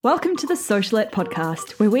Welcome to the Socialette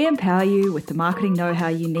podcast, where we empower you with the marketing know-how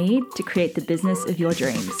you need to create the business of your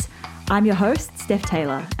dreams. I'm your host, Steph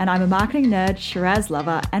Taylor, and I'm a marketing nerd, Shiraz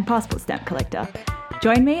lover, and passport stamp collector.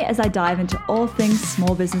 Join me as I dive into all things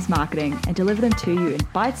small business marketing and deliver them to you in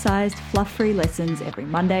bite-sized, fluff-free lessons every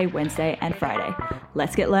Monday, Wednesday, and Friday.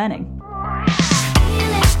 Let's get learning.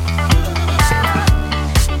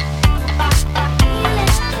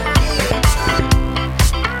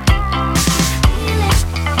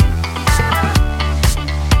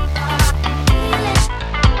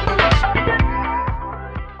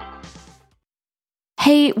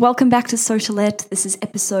 Hey, welcome back to Socialette. This is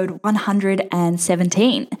episode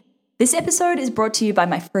 117. This episode is brought to you by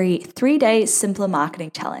my free 3-day Simpler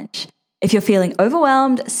Marketing Challenge. If you're feeling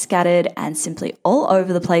overwhelmed, scattered, and simply all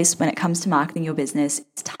over the place when it comes to marketing your business,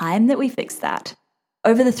 it's time that we fix that.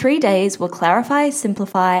 Over the 3 days, we'll clarify,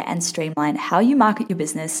 simplify, and streamline how you market your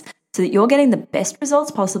business so that you're getting the best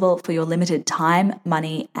results possible for your limited time,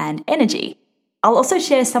 money, and energy. I'll also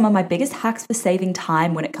share some of my biggest hacks for saving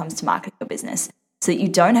time when it comes to marketing your business, so that you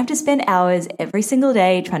don't have to spend hours every single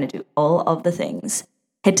day trying to do all of the things.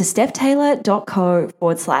 Head to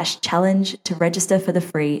stephtaylor.co/challenge to register for the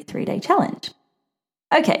free 3-day challenge.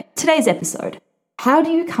 Okay, today's episode. How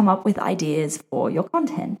do you come up with ideas for your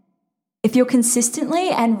content? If you're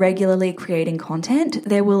consistently and regularly creating content,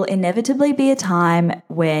 there will inevitably be a time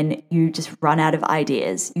when you just run out of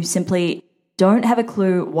ideas. You simply don't have a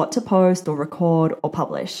clue what to post or record or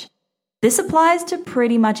publish. This applies to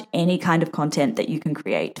pretty much any kind of content that you can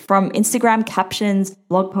create, from Instagram captions,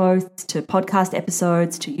 blog posts, to podcast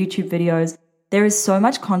episodes, to YouTube videos. There is so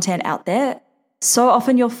much content out there. So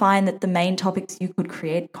often you'll find that the main topics you could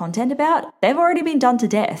create content about, they've already been done to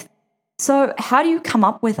death. So how do you come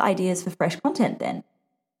up with ideas for fresh content then?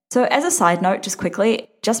 So as a side note, just quickly,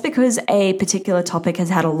 just because a particular topic has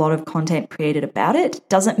had a lot of content created about it,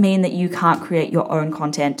 doesn't mean that you can't create your own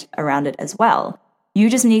content around it as well. You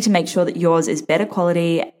just need to make sure that yours is better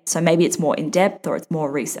quality, so maybe it's more in-depth or it's more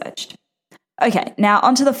researched. Okay, now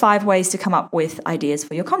onto the 5 ways to come up with ideas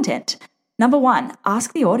for your content. Number 1,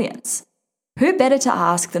 ask the audience. Who better to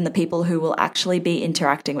ask than the people who will actually be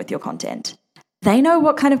interacting with your content? They know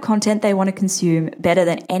what kind of content they want to consume better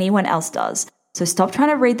than anyone else does, so stop trying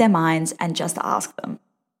to read their minds and just ask them.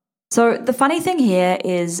 So the funny thing here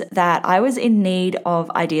is that I was in need of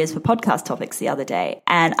ideas for podcast topics the other day,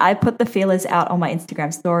 and I put the feelers out on my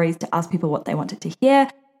Instagram stories to ask people what they wanted to hear.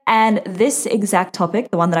 And this exact topic,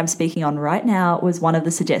 the one that I'm speaking on right now, was one of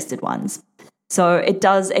the suggested ones. So it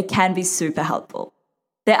can be super helpful.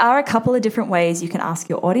 There are a couple of different ways you can ask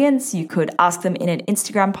your audience. You could ask them in an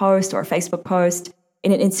Instagram post or a Facebook post,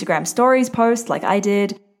 in an Instagram stories post like I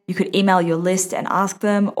did. You could email your list and ask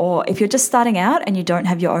them, or if you're just starting out and you don't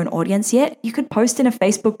have your own audience yet, you could post in a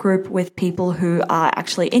Facebook group with people who are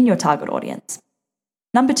actually in your target audience.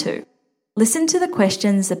 Number 2, listen to the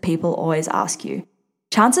questions that people always ask you.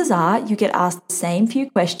 Chances are you get asked the same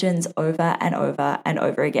few questions over and over and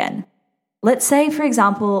over again. Let's say, for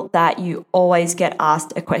example, that you always get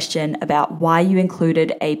asked a question about why you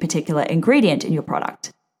included a particular ingredient in your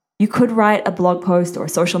product. You could write a blog post or a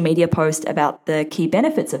social media post about the key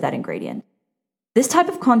benefits of that ingredient. This type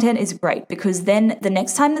of content is great because then the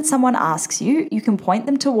next time that someone asks you, you can point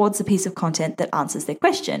them towards a piece of content that answers their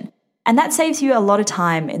question. And that saves you a lot of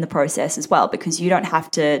time in the process as well, because you don't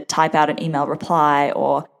have to type out an email reply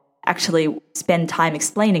or actually spend time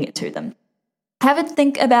explaining it to them. Have a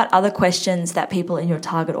think about other questions that people in your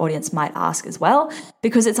target audience might ask as well,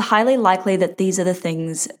 because it's highly likely that these are the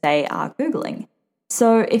things they are Googling.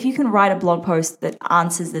 So if you can write a blog post that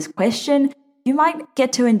answers this question, you might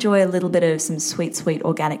get to enjoy a little bit of some sweet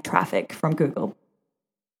organic traffic from Google.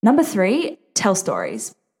 Number 3, tell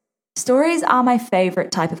stories. Stories are my favorite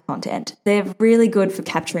type of content. They're really good for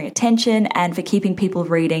capturing attention and for keeping people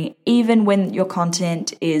reading, even when your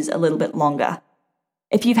content is a little bit longer.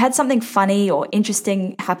 If you've had something funny or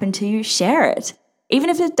interesting happen to you, share it. Even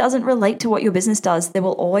if it doesn't relate to what your business does, there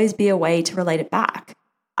will always be a way to relate it back.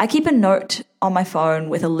 I keep a note on my phone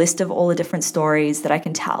with a list of all the different stories that I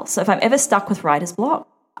can tell. So if I'm ever stuck with writer's block,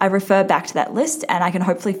 I refer back to that list and I can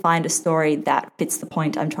hopefully find a story that fits the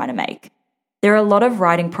point I'm trying to make. There are a lot of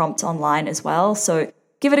writing prompts online as well, so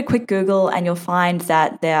give it a quick Google and you'll find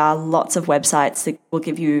that there are lots of websites that will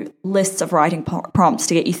give you lists of writing prompts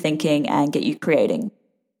to get you thinking and get you creating.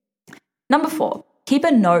 Number 4, keep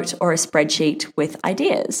a note or a spreadsheet with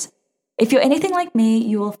ideas. If you're anything like me,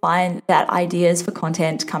 you will find that ideas for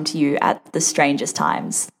content come to you at the strangest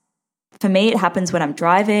times. For me, it happens when I'm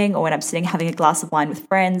driving or when I'm sitting having a glass of wine with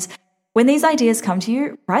friends. When these ideas come to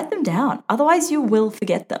you, write them down. Otherwise, you will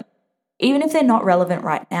forget them. Even if they're not relevant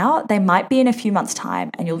right now, they might be in a few months'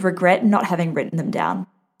 time and you'll regret not having written them down.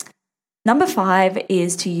 Number 5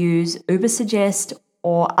 is to use Ubersuggest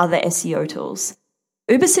or other SEO tools.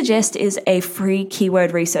 Ubersuggest is a free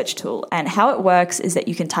keyword research tool, and how it works is that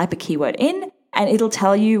you can type a keyword in and it'll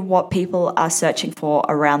tell you what people are searching for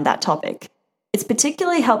around that topic. It's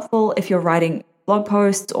particularly helpful if you're writing blog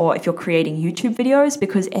posts or if you're creating YouTube videos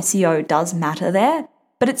because SEO does matter there,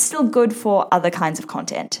 but it's still good for other kinds of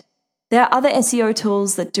content. There are other SEO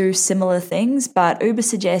tools that do similar things, but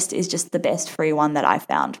Ubersuggest is just the best free one that I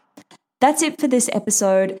found. That's it for this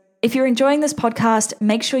episode. If you're enjoying this podcast,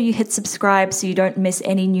 make sure you hit subscribe so you don't miss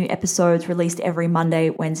any new episodes released every Monday,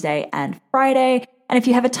 Wednesday, and Friday. And if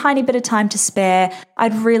you have a tiny bit of time to spare,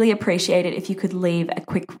 I'd really appreciate it if you could leave a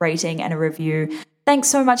quick rating and a review. Thanks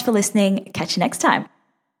so much for listening. Catch you next time.